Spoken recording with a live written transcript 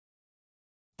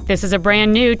This is a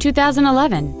brand new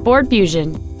 2011 Ford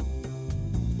Fusion.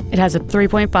 It has a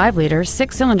 3.5-liter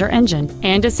six-cylinder engine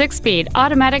and a 6-speed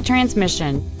automatic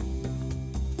transmission.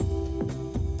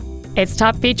 Its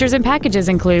top features and packages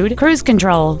include cruise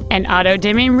control, an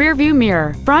auto-dimming rear-view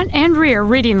mirror, front and rear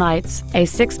reading lights, a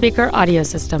 6-speaker audio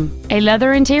system, a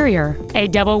leather interior, a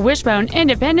double wishbone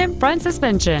independent front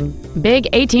suspension, big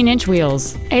 18-inch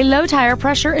wheels, a low tire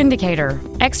pressure indicator,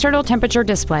 external temperature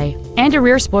display, and a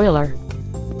rear spoiler.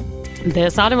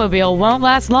 This automobile won't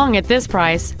last long at this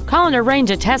price. Call and arrange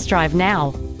a test drive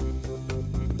now.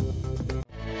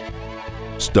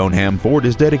 Stoneham Ford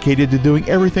is dedicated to doing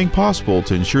everything possible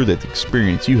to ensure that the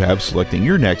experience you have selecting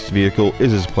your next vehicle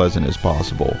is as pleasant as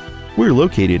possible. We're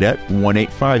located at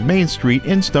 185 Main Street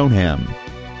in Stoneham.